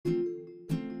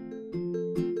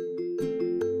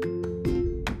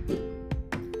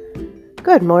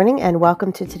Good morning and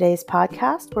welcome to today's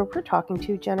podcast where we're talking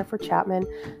to Jennifer Chapman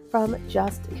from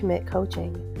Just Commit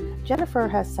Coaching. Jennifer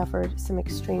has suffered some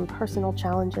extreme personal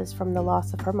challenges from the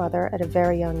loss of her mother at a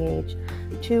very young age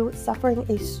to suffering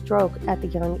a stroke at the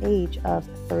young age of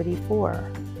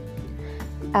 34.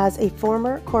 As a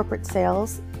former corporate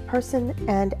sales person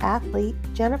and athlete,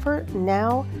 Jennifer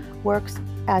now works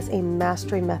as a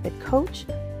mastery method coach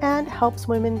and helps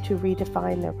women to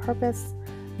redefine their purpose,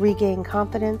 regain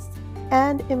confidence,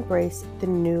 and embrace the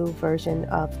new version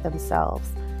of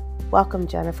themselves. Welcome,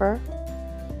 Jennifer.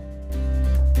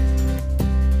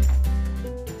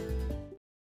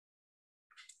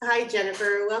 Hi,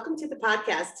 Jennifer. Welcome to the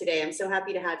podcast today. I'm so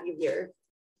happy to have you here.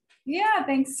 Yeah,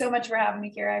 thanks so much for having me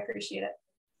here. I appreciate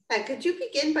it. Could you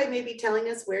begin by maybe telling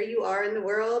us where you are in the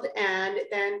world and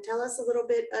then tell us a little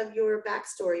bit of your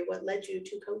backstory, what led you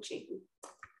to coaching?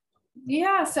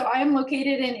 Yeah, so I'm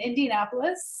located in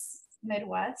Indianapolis,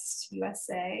 Midwest,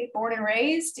 USA, born and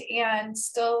raised, and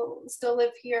still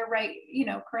live here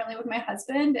currently with my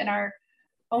husband and our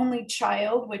only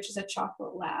child, which is a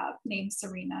chocolate lab named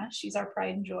Serena. She's our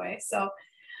pride and joy. So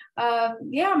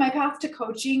my path to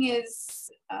coaching is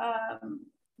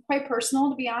quite personal,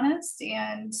 to be honest,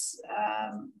 and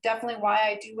definitely why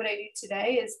I do what I do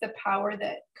today is the power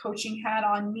that coaching had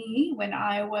on me when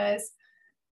I was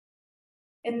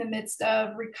in the midst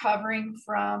of recovering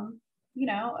from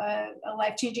a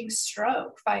life-changing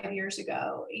stroke 5 years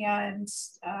ago. And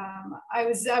I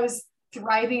was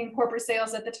thriving in corporate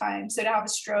sales at the time. So to have a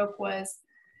stroke was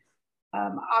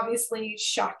obviously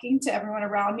shocking to everyone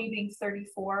around me, being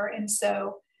 34. And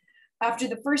so after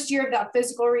the first year of that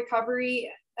physical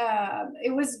recovery,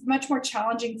 it was much more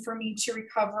challenging for me to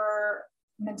recover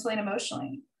mentally and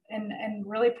emotionally and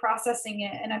really processing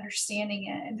it and understanding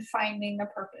it and finding a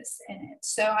purpose in it.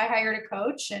 So I hired a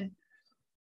coach, and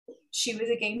she was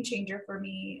a game changer for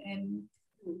me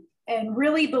and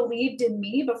really believed in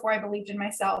me before I believed in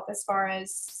myself, as far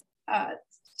as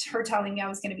her telling me I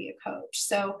was going to be a coach.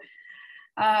 So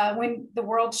when the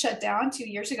world shut down 2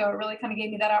 years ago, it really kind of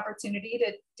gave me that opportunity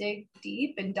to dig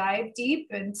deep and dive deep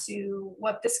into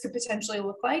what this could potentially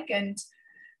look like. And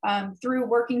through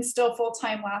working still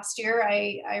full-time last year,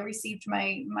 I received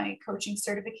my coaching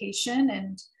certification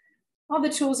and all the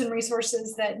tools and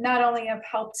resources that not only have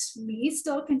helped me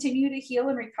still continue to heal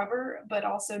and recover, but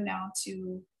also now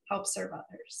to help serve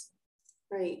others.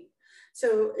 Right.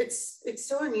 So it's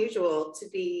so unusual to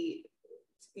be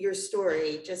your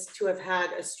story, just to have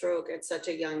had a stroke at such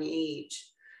a young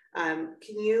age. Can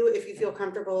you, if you feel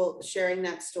comfortable sharing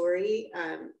that story,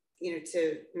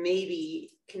 to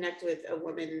maybe connect with a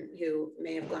woman who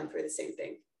may have gone through the same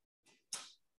thing?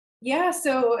 Yeah.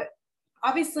 So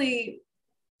obviously,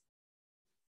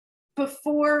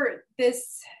 before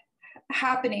this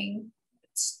happening,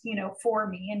 for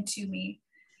me and to me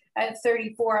at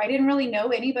 34, I didn't really know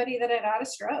anybody that had had a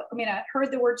stroke. I mean, I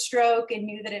heard the word stroke and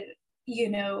knew that it,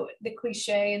 the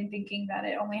cliche and thinking that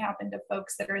it only happened to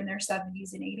folks that are in their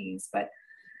 70s and 80s. But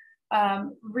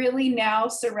really now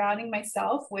surrounding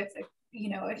myself with,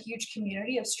 a huge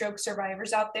community of stroke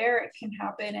survivors out there. It can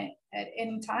happen at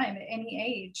any time, at any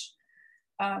age,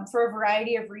 for a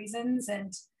variety of reasons.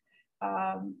 And,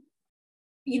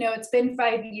 it's been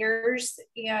 5 years,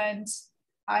 and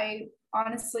I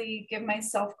honestly give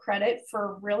myself credit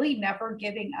for really never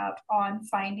giving up on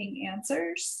finding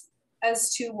answers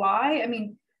as to why. I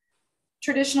mean,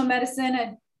 traditional medicine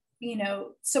had,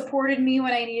 supported me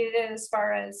when I needed it, as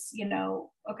far as,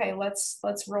 okay, let's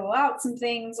roll out some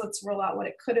things. Let's roll out what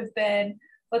it could have been.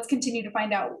 Let's continue to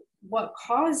find out what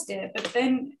caused it. But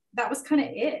then that was kind of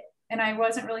it. And I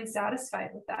wasn't really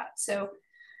satisfied with that. So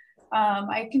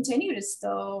I continue to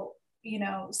still,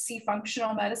 see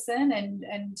functional medicine,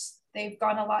 and they've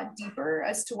gone a lot deeper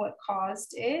as to what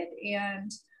caused it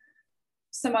and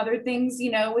some other things,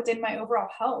 within my overall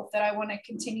health that I want to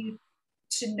continue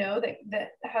to know that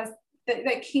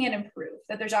can improve,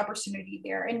 that there's opportunity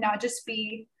there, and not just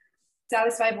be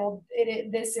satisfied. Well,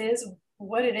 this is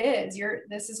what it is.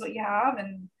 This is what you have.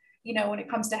 And, when it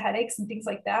comes to headaches and things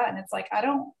like that, and it's like, I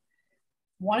don't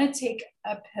want to take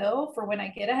a pill for when I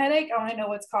get a headache. I want to know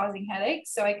what's causing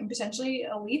headaches so I can potentially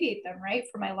alleviate them, right,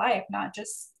 for my life, not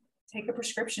just take a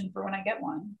prescription for when I get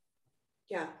one.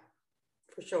 Yeah,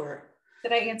 for sure.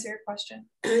 Did I answer your question?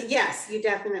 Yes, you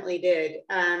definitely did.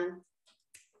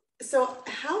 So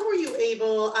how were you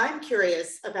able, I'm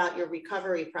curious about your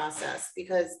recovery process,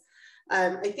 because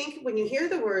I think when you hear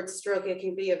the word stroke, it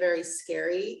can be a very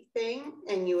scary thing,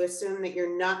 and you assume that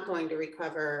you're not going to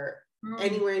recover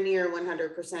anywhere near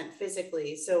 100%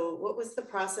 physically. So what was the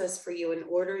process for you in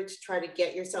order to try to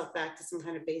get yourself back to some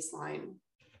kind of baseline?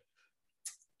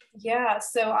 Yeah,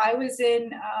 so I was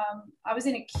in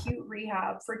acute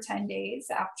rehab for 10 days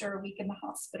after a week in the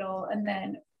hospital, and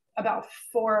then about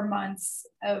 4 months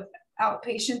of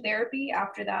outpatient therapy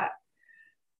after that.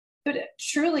 But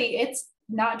truly, it's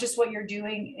not just what you're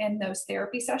doing in those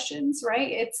therapy sessions,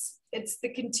 right? It's the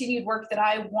continued work that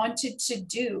I wanted to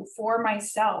do for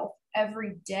myself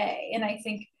every day. And I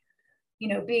think,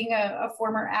 being a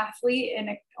former athlete and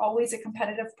always a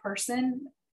competitive person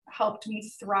helped me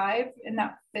thrive in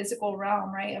that physical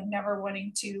realm, right? Of never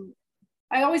wanting to,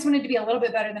 I always wanted to be a little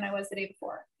bit better than I was the day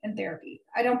before in therapy.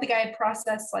 I don't think I had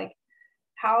processed like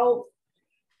how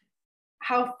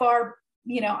far,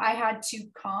 I had to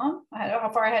come, how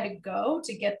far I had to go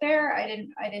to get there. I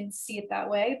didn't see it that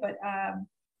way, but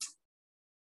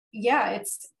yeah,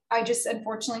 I just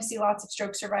unfortunately see lots of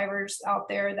stroke survivors out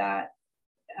there that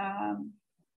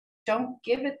don't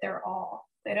give it their all.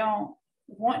 They don't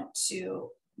want to,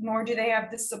 nor do they have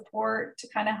the support to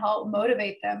kind of help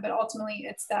motivate them. But ultimately,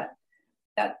 it's that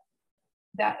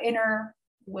inner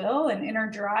will and inner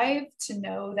drive to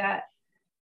know that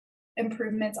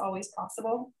improvement's always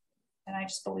possible. And I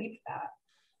just believe that.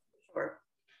 Sure.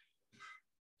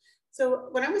 So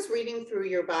when I was reading through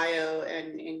your bio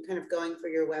and kind of going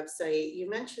through your website, you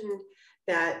mentioned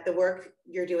that the work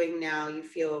you're doing now, you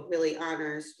feel really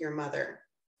honors your mother.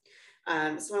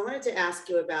 So I wanted to ask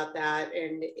you about that.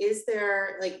 And is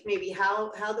there like maybe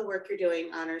how the work you're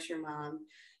doing honors your mom,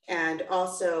 and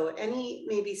also any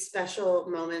maybe special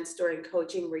moments during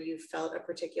coaching where you felt a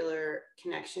particular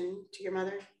connection to your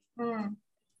mother?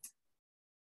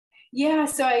 Yeah,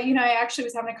 so I actually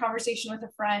was having a conversation with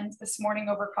a friend this morning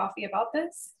over coffee about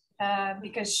this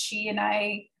because she and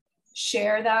I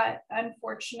share that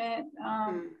unfortunate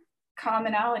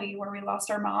commonality where we lost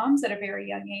our moms at a very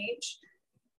young age.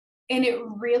 And it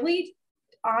really,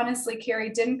 honestly, Carrie,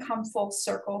 didn't come full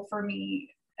circle for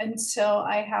me until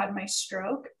I had my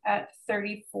stroke at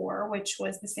 34, which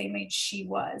was the same age she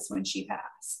was when she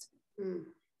passed.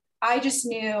 I just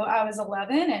knew I was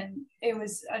 11, and it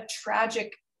was a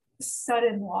tragic,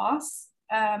 sudden loss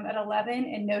at 11.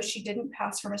 And no, she didn't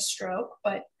pass from a stroke,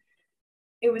 but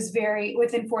it was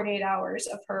within 48 hours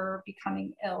of her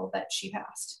becoming ill that she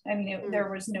passed. I mean, there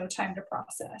was no time to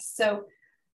process. So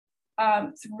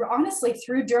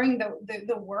during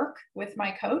the work with my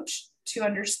coach to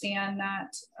understand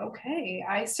that, okay,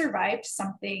 I survived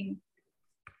something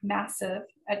massive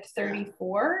at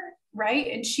 34, right?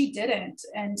 And she didn't.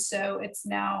 And so it's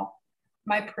now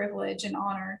my privilege and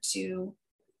honor to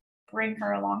bring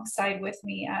her alongside with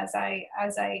me as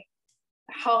I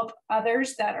help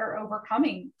others that are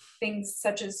overcoming things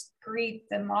such as grief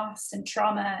and loss and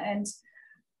trauma, and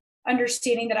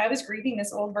understanding that I was grieving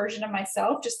this old version of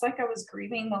myself, just like I was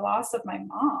grieving the loss of my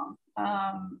mom.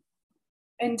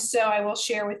 And so I will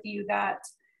share with you that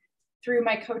through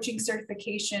my coaching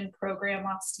certification program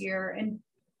last year, and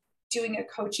doing a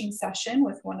coaching session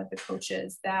with one of the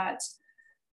coaches, that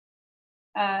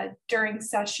during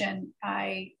session,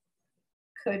 I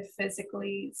could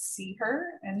physically see her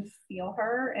and feel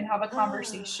her and have a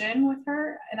conversation with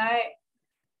her. And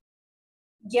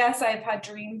yes, I've had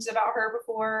dreams about her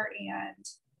before, and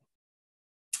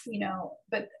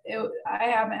but I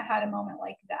haven't had a moment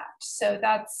like that. So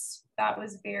that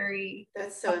was very,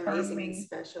 that's so affirming. Amazing and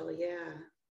special. Yeah.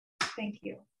 Thank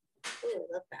you. Oh,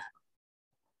 I love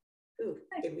that. Ooh,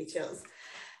 give me chills.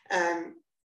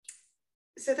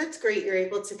 So that's great. You're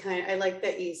able to I like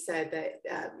that you said that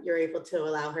you're able to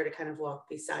allow her to kind of walk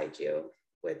beside you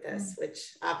with this,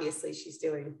 which obviously she's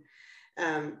doing.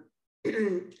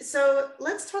 So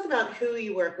let's talk about who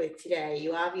you work with today.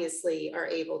 You obviously are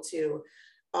able to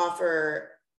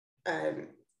offer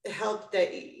help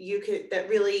that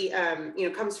really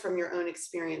comes from your own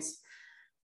experience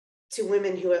to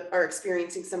women who are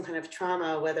experiencing some kind of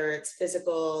trauma, whether it's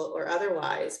physical or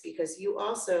otherwise, because you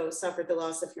also suffered the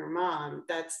loss of your mom.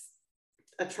 That's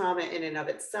a trauma in and of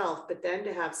itself, but then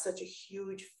to have such a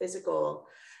huge physical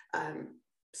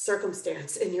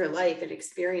circumstance in your life and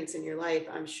experience in your life,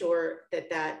 I'm sure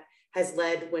that has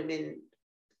led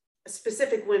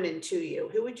specific women to you.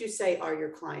 Who would you say are your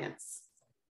clients?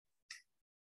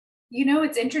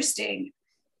 It's interesting.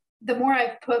 The more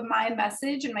I've put my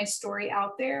message and my story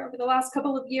out there over the last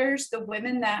couple of years, the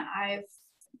women that I've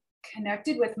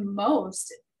connected with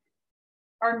most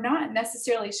are not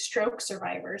necessarily stroke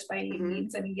survivors by any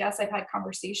means. I mean, yes, I've had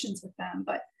conversations with them,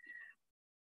 but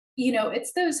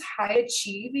it's those high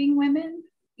achieving women,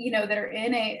 that are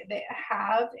that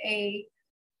have a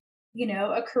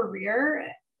career,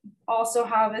 also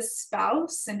have a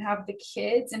spouse and have the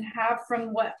kids, and have,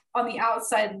 from what on the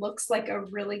outside looks like a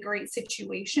really great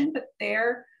situation, but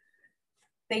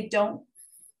they don't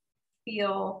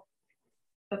feel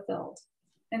fulfilled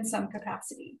in some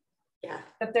capacity. Yeah.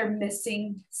 That they're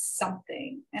missing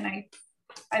something. And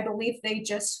I believe they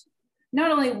just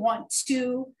not only want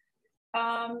to,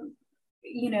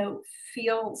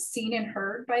 feel seen and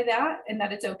heard by that, and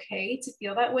that it's okay to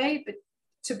feel that way, but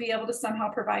to be able to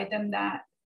somehow provide them that,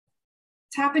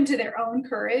 tap into their own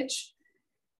courage,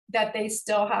 that they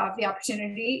still have the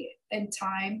opportunity and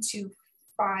time to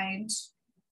find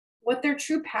what their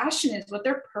true passion is, what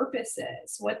their purpose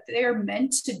is, what they're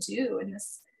meant to do in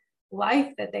this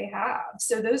life that they have.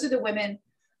 So those are the women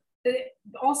that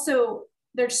also,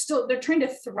 they're trying to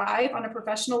thrive on a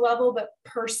professional level, but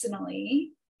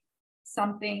personally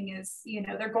something is,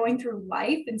 they're going through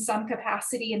life in some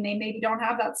capacity, and they maybe don't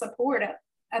have that support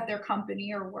at their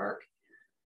company or work,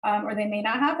 or they may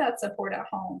not have that support at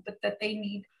home, but that they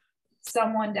need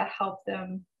someone to help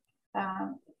them,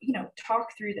 talk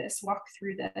through this, walk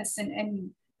through this,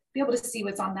 and be able to see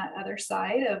what's on that other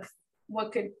side of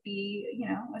what could be,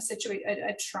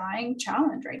 a trying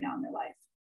challenge right now in their life.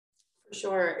 For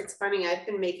sure. It's funny. I've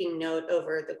been making note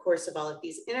over the course of all of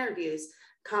these interviews,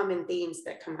 common themes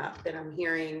that come up that I'm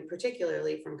hearing,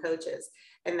 particularly from coaches.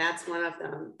 And that's one of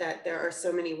them, that there are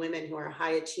so many women who are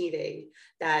high achieving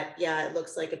that, yeah, it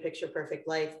looks like a picture perfect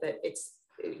life, but it's,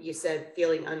 you said,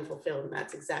 feeling unfulfilled. And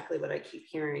that's exactly what I keep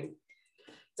hearing.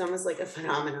 It's almost like a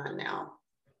phenomenon now.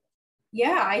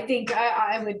 Yeah, I think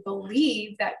I would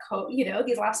believe that,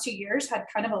 these last 2 years had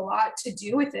kind of a lot to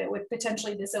do with it, with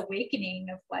potentially this awakening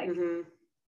of like,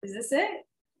 is this it?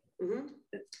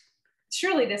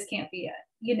 Surely this can't be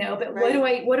it, but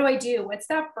right. What do I do? What's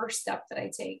that first step that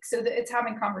I take? So that it's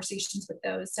having conversations with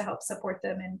those to help support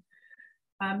them,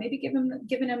 and maybe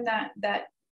giving them that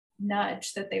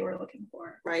nudge that they were looking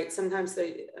for. Right. Sometimes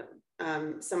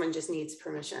someone just needs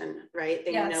permission, right?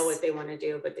 They know what they want to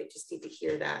do, but they just need to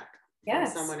hear that.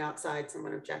 Yes. From someone outside,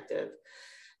 someone objective.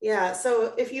 Yeah.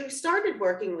 So if you started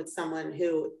working with someone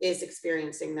who is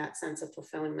experiencing that sense of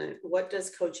fulfillment, what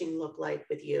does coaching look like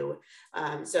with you?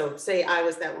 So say I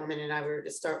was that woman and I were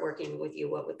to start working with you,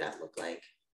 what would that look like?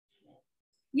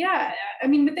 Yeah. I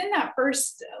mean, within that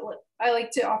first, I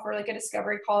like to offer like a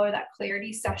discovery call or that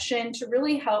clarity session to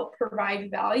really help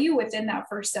provide value within that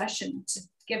first session, to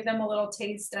give them a little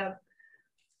taste of,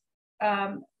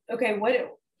 okay,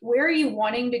 where are you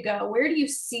wanting to go? Where do you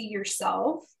see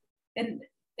yourself? And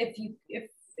if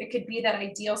it could be that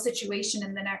ideal situation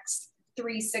in the next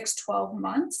 3, 6, 12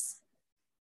 months,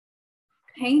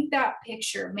 paint that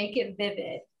picture, make it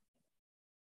vivid,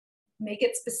 make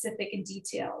it specific and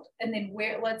detailed. And then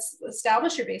let's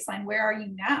establish your baseline. Where are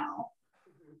you now?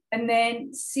 And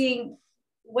then seeing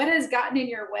what has gotten in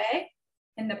your way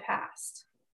in the past.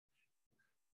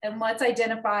 And let's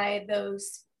identify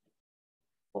those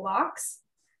blocks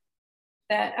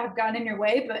that have gotten in your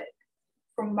way. But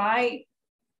from my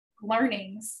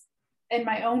learnings and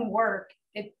my own work,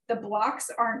 the blocks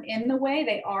aren't in the way,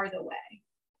 they are the way.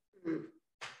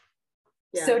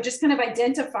 Yeah. So just kind of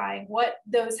identifying what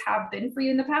those have been for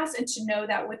you in the past, and to know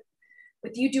that with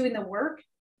you doing the work,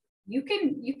 you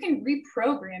can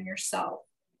reprogram yourself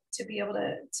to be able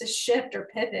to shift or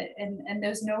pivot, and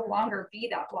those no longer be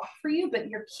that block for you, but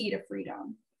your key to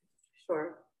freedom.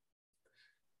 Sure.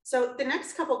 So the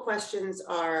next couple questions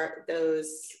are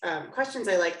those questions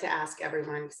I like to ask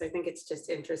everyone, because I think it's just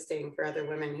interesting for other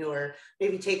women who are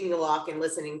maybe taking a walk and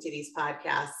listening to these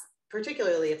podcasts,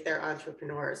 particularly if they're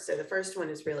entrepreneurs. So the first one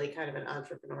is really kind of an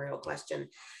entrepreneurial question,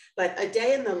 but a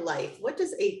day in the life, what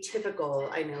does a typical,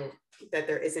 I know that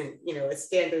there isn't, a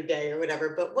standard day or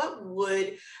whatever, but what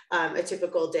would a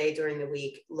typical day during the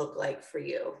week look like for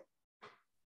you?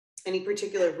 Any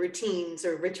particular routines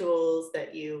or rituals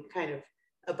that you kind of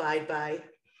abide by?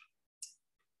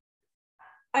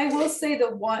 I will say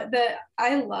the one that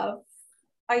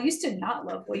I used to not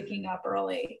love waking up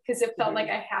early, because it felt like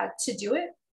I had to do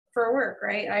it for work,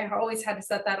 right? I always had to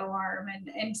set that alarm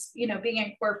and being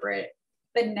in corporate,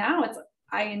 but now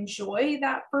I enjoy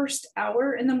that first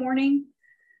hour in the morning,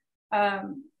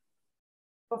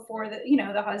 before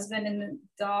the husband and the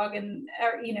dog and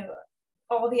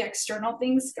all the external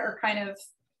things are kind of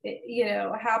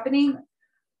happening,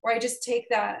 where I just take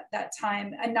that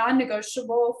time. A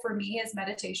non-negotiable for me is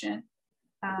meditation.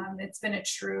 It's been a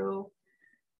true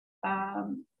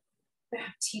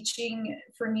teaching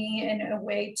for me, in a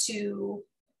way to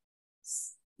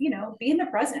be in the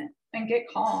present and get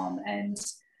calm, and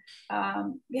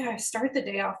start the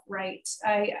day off right.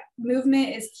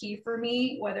 Movement is key for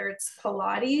me, whether it's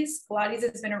Pilates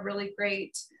has been a really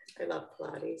great. I love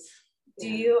Pilates. Do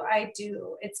you? I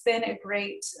do. It's been a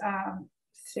great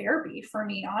therapy for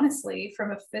me, honestly,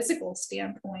 from a physical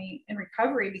standpoint in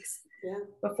recovery, because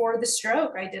Yeah. Before the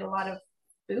stroke, I did a lot of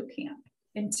boot camp,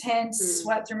 intense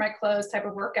sweat through my clothes type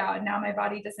of workout. And now my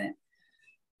body doesn't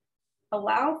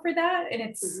allow for that. And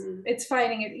it's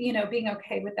finding it, you know, being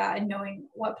okay with that and knowing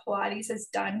what Pilates has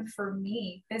done for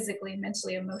me physically,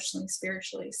 mentally, emotionally,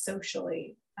 spiritually,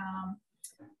 socially.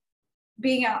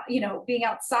 Being out, you know, being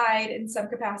outside in some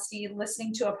capacity,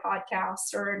 listening to a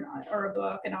podcast or a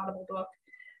book, an audible book,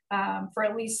 for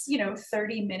at least, you know,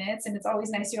 30 minutes. And it's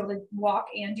always nice to be able to walk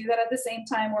and do that at the same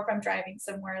time, or if I'm driving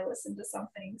somewhere, listen to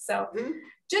something. So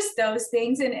just those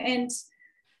things. And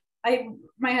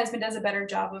my husband does a better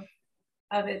job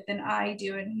of it than I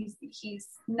do. And he's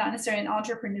not necessarily an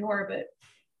entrepreneur, but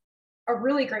a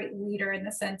really great leader in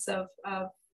the sense of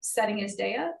setting his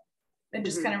day up and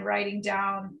just kind of writing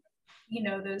down, you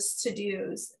know, those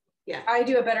to-dos. Yeah. I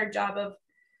do a better job of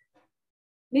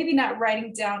maybe not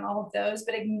writing down all of those,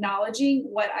 but acknowledging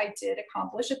what I did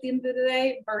accomplish at the end of the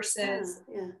day versus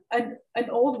an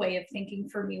old way of thinking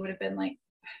for me would have been like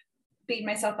beating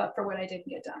myself up for what I didn't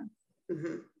get done.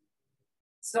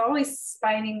 So always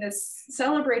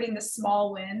celebrating the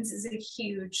small wins is a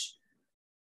huge,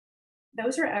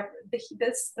 those are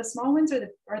the small wins are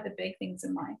the big things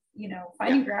in life. You know,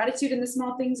 finding gratitude in the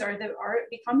small things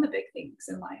become the big things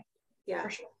in life. Yeah, for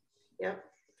sure. Yep.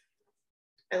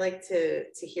 I like to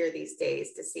hear these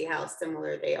days to see how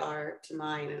similar they are to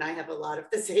mine, and I have a lot of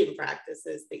the same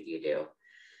practices that you do.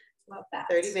 Love that.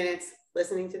 30 minutes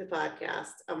listening to the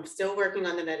podcast. I'm still working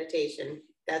on the meditation.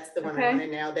 That's the one I want to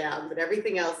nail down, but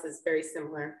everything else is very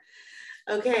similar.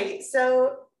 Okay,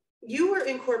 so you were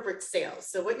in corporate sales.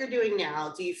 So what you're doing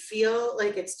now, do you feel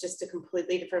like it's just a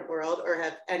completely different world, or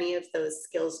have any of those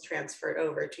skills transferred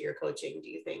over to your coaching, do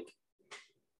you think?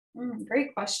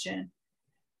 Great question.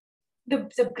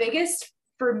 The biggest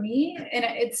for me, and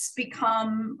it's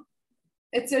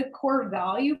a core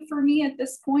value for me at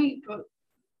this point, but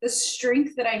the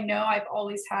strength that I know I've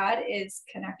always had is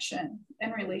connection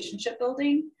and relationship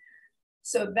building.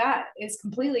 So that is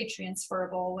completely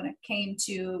transferable when it came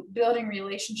to building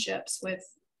relationships with,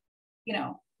 you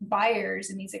know,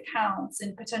 buyers in these accounts,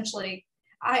 and potentially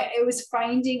it was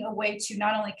finding a way to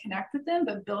not only connect with them,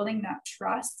 but building that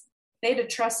trust. They had to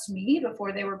trust me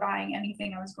before they were buying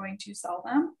anything I was going to sell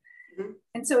them.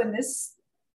 And so in this,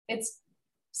 it's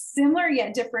similar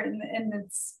yet different in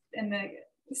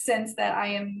the sense that I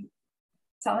am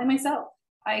selling myself.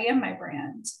 I am my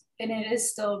brand, and it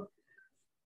is still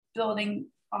building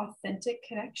authentic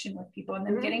connection with people and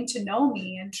them getting to know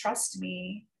me and trust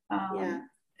me,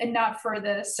 and not for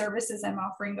the services I'm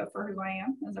offering, but for who I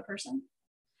am as a person.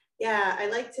 Yeah, I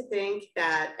like to think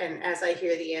that, and as I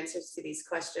hear the answers to these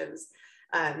questions,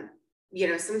 you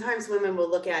know, sometimes women will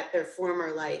look at their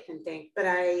former life and think, but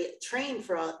I trained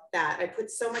for all that. I put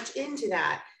so much into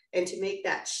that. And to make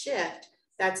that shift,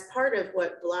 that's part of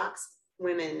what blocks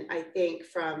women, I think,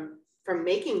 from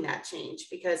making that change,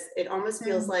 because it almost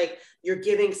feels like you're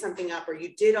giving something up, or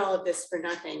you did all of this for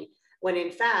nothing, when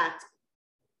in fact,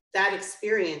 that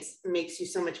experience makes you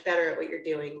so much better at what you're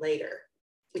doing later.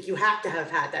 Like, you have to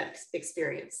have had that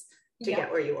experience to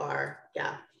get where you are.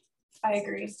 Yeah. I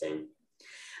agree. Interesting.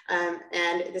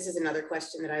 And this is another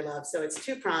question that I love. So it's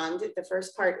two-pronged. The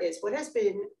first part is, what has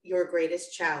been your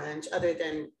greatest challenge, other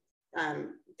than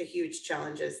the huge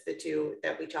challenges, the two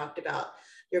that we talked about,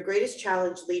 your greatest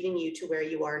challenge leading you to where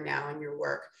you are now in your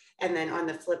work? And then on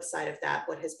the flip side of that,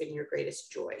 what has been your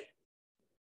greatest joy?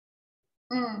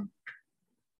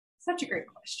 Such a great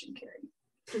question, Carrie.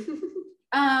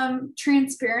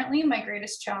 Transparently, my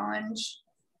greatest challenge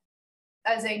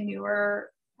as a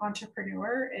newer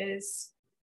entrepreneur is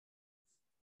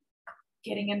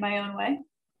getting in my own way.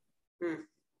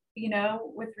 You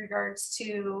know, with regards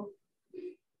to,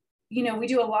 you know, we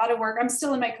do a lot of work. I'm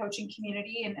still in my coaching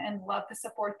community and love the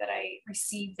support that I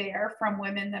receive there from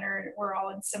women that we're all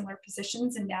in similar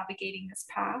positions and navigating this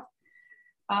path.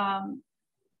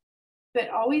 But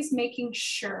always making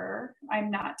sure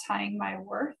I'm not tying my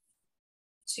worth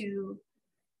to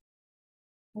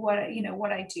what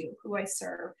I do, who I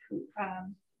serve,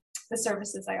 the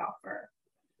services I offer.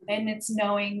 And it's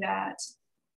knowing that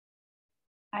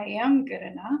I am good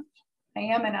enough. I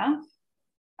am enough.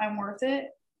 I'm worth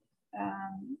it.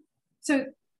 So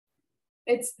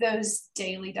it's those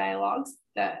daily dialogues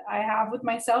that I have with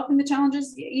myself, and the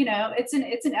challenges, you know, it's an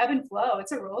ebb and flow.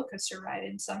 It's a roller coaster ride.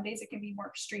 And some days it can be more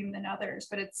extreme than others,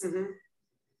 but it's,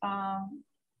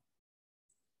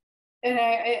 and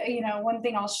I, you know, one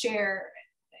thing I'll share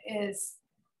is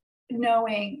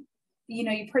knowing, you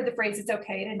know, you've heard the phrase, it's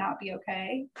okay to not be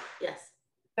okay. Yes.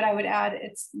 But I would add,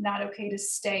 it's not okay to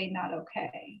stay not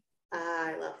okay.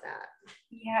 I love that.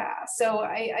 Yeah. So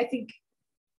I think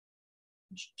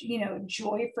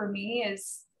joy for me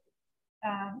is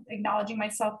acknowledging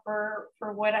myself for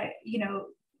what I,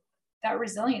 that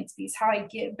resilience piece, how I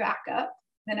get back up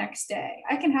the next day.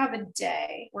 I can have a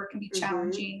day where it can be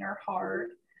challenging or hard,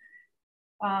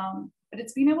 but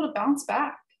it's being able to bounce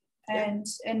back and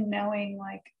knowing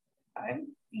like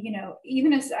I'm,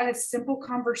 even a simple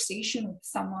conversation with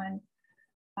someone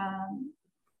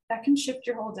that can shift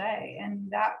your whole day,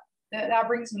 and that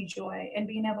brings me joy. And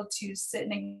being able to sit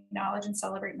and acknowledge and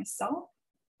celebrate myself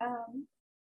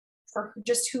for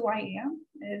just who I am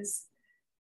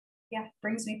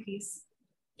brings me peace.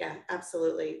 Yeah,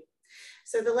 absolutely.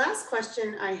 So the last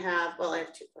question I have, well, I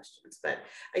have two questions, but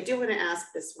I do want to ask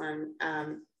this one.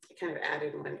 I kind of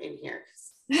added one in here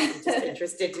because I'm just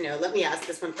interested to know. Let me ask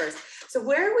this one first. So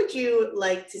where would you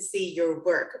like to see your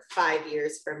work 5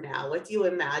 years from now? What do you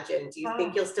imagine? Do you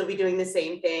think you'll still be doing the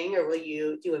same thing, or do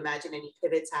you imagine any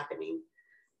pivots happening?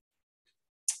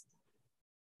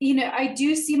 I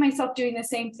do see myself doing the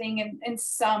same thing in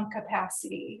some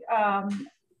capacity.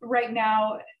 Right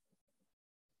now,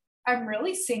 I'm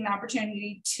really seeing the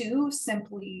opportunity to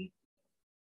simply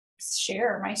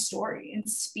share my story and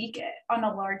speak it on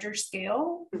a larger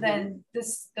scale than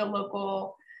the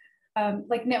local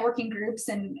like networking groups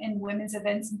and women's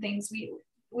events and things.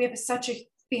 We have such a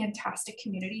fantastic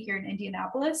community here in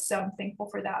Indianapolis, so I'm thankful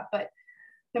for that. But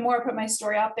the more I put my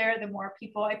story out there, the more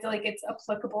people, I feel like it's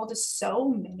applicable to so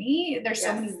many. There's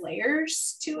so many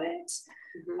layers to it.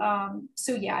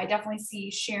 So yeah, I definitely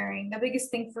see sharing. The biggest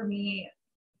thing for me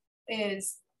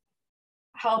is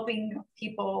helping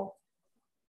people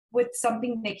with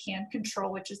something they can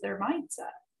control, which is their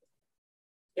mindset.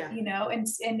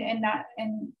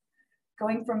 And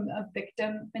going from a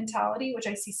victim mentality, which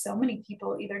I see so many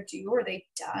people either do or they've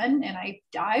done, and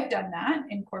I've done that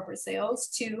in corporate sales,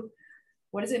 to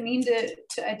what does it mean to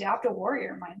adapt a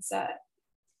warrior mindset?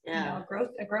 The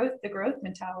growth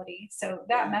mentality. So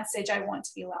that message I want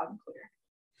to be loud and clear.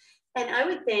 And I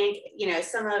would think, you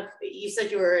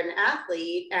said you were an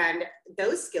athlete, and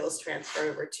those skills transfer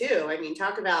over too. I mean,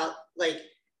 talk about like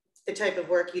the type of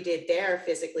work you did there,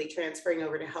 physically transferring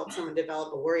over to help someone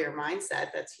develop a warrior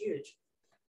mindset. That's huge.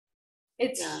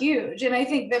 It's huge. And I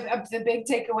think the big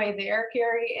takeaway there,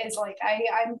 Carrie, is like,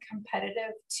 I'm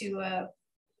competitive to a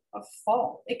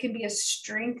fault. It can be a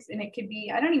strength, and it could be,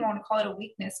 I don't even want to call it a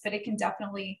weakness, but it can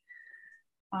definitely,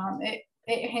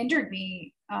 it hindered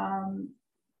me.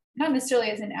 Not necessarily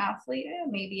as an athlete,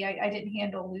 maybe I didn't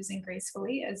handle losing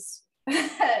gracefully as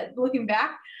looking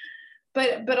back,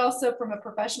 but also from a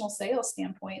professional sales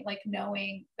standpoint, like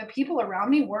knowing the people around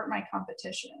me weren't my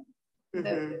competition.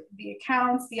 The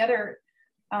accounts, the other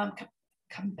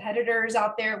competitors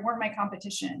out there weren't my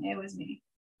competition. It was me.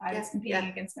 I was competing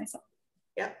against myself.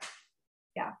 Yep.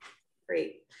 Yeah.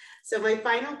 Great. So my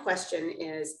final question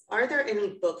is, are there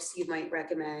any books you might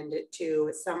recommend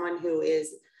to someone who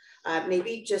is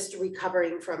maybe just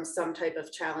recovering from some type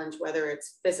of challenge, whether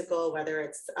it's physical, whether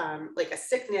it's like a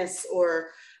sickness or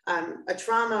a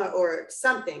trauma or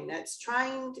something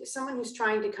someone who's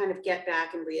trying to kind of get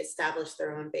back and reestablish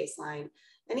their own baseline?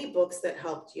 Any books that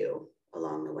helped you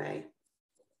along the way?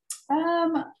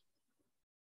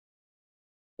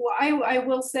 Well, I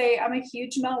will say I'm a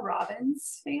huge Mel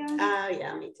Robbins fan.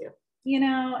 Yeah, me too.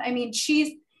 I mean,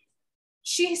 she's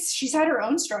had her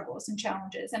own struggles and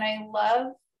challenges, and I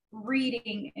love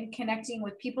reading and connecting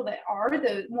with people that are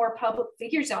the more public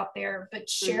figures out there, but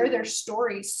share their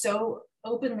stories so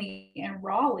openly and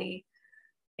rawly,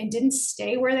 and didn't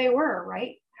stay where they were,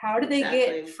 right? How did they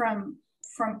get from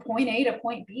point A to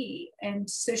point B? And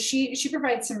so she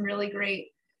provides some really great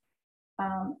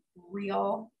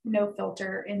real, no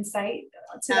filter insight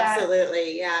to that.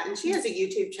 Absolutely. Yeah. And she has a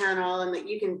YouTube channel, and that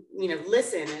you can,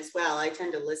 listen as well. I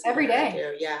tend to listen every day.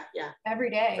 Too. Yeah. Every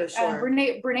day. For sure.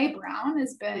 Brene Brown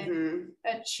has been,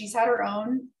 she's had her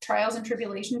own trials and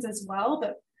tribulations as well,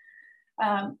 but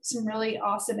some really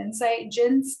awesome insight.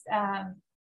 Jen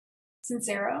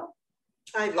Sincero.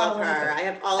 I love her. I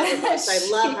have all of her books.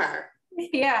 I love her.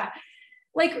 Yeah.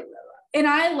 And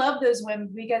I love those women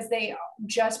because they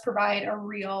just provide a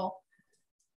real,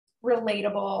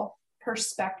 relatable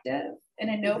perspective and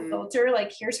a no filter.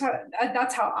 Like, here's how,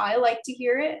 that's how I like to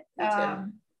hear it.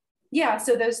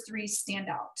 So those three stand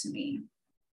out to me.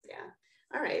 Yeah.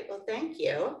 All right. Well, thank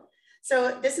you.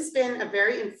 So this has been a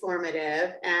very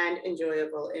informative and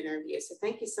enjoyable interview. So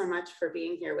thank you so much for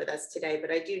being here with us today.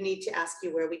 But I do need to ask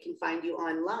you where we can find you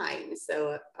online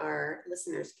so our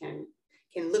listeners can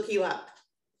look you up.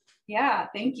 Yeah,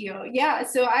 thank you. Yeah,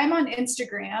 so I'm on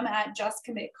Instagram at Just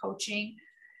Commit Coaching.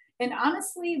 And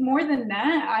honestly, more than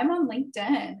that, I'm on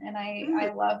LinkedIn, and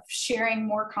I love sharing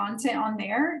more content on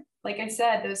there. like I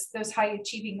said, those high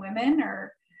achieving women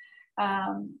are,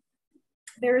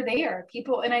 they're there.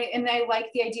 People, and I like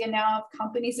the idea now of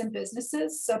companies and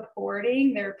businesses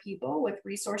supporting their people with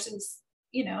resources,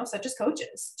 such as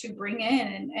coaches, to bring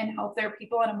in and help their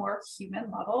people on a more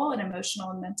human level, and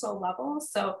emotional and mental level.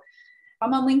 So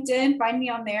I'm on LinkedIn, find me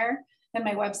on there, and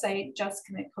my website,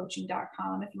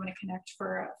 justcommitcoaching.com. If you want to connect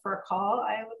for a call,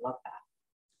 I would love that.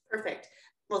 Perfect.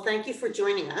 Well, thank you for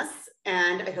joining us,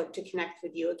 and I hope to connect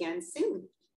with you again soon.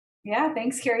 Yeah,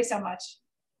 thanks, Carrie, so much.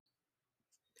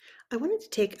 I wanted to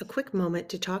take a quick moment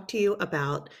to talk to you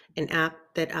about an app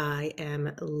that I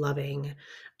am loving.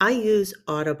 I use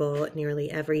Audible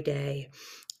nearly every day.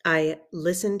 I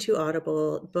listen to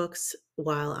Audible books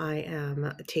while I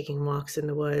am taking walks in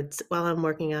the woods, while I'm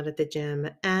working out at the gym,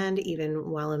 and even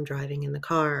while I'm driving in the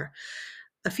car.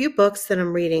 A few books that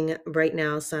I'm reading right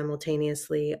now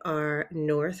simultaneously are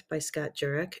North by Scott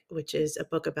Jurek, which is a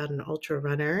book about an ultra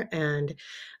runner. And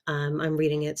I'm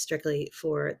reading it strictly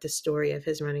for the story of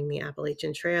his running the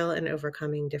Appalachian Trail and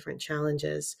overcoming different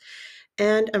challenges.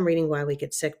 And I'm reading Why We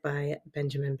Get Sick by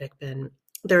Benjamin Bickman.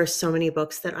 There are so many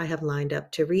books that I have lined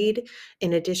up to read.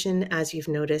 In addition, as you've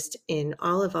noticed in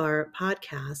all of our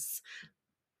podcasts,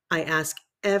 I ask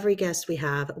every guest we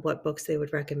have what books they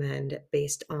would recommend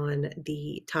based on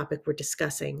the topic we're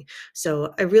discussing.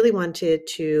 So I really wanted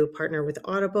to partner with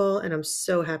Audible, and I'm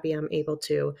so happy I'm able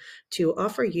to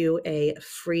offer you a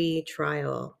free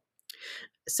trial.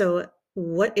 So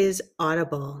what is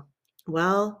Audible?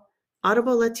 Well,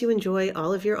 Audible lets you enjoy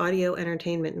all of your audio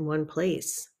entertainment in one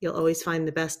place. You'll always find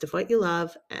the best of what you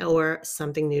love or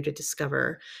something new to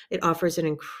discover. It offers an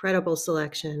incredible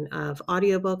selection of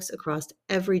audiobooks across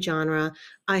every genre.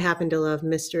 I happen to love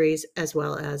mysteries as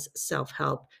well as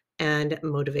self-help and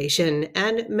motivation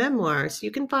and memoirs.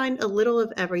 You can find a little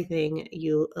of everything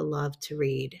you love to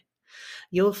read.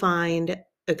 You'll find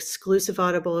exclusive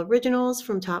Audible originals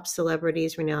from top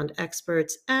celebrities, renowned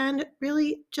experts, and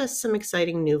really just some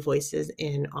exciting new voices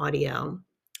in audio.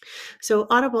 So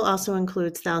Audible also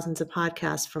includes thousands of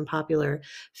podcasts from popular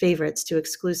favorites to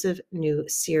exclusive new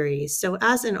series. So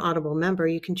as an Audible member,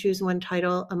 you can choose one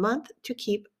title a month to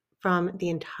keep from the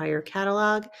entire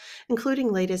catalog,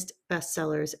 including latest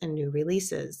bestsellers and new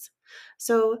releases.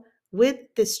 So with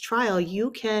this trial,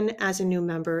 you can, as a new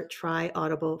member, try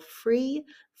Audible free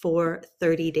for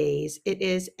 30 days. It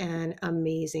is an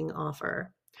amazing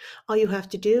offer. All you have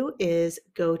to do is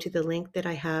go to the link that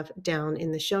I have down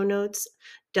in the show notes,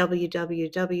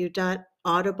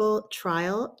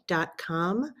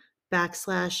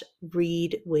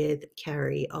 www.audibletrial.com/read with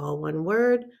Carrie, all one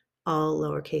word, all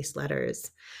lowercase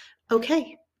letters.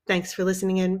 Okay, thanks for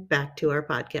listening in. Back to our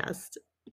podcast.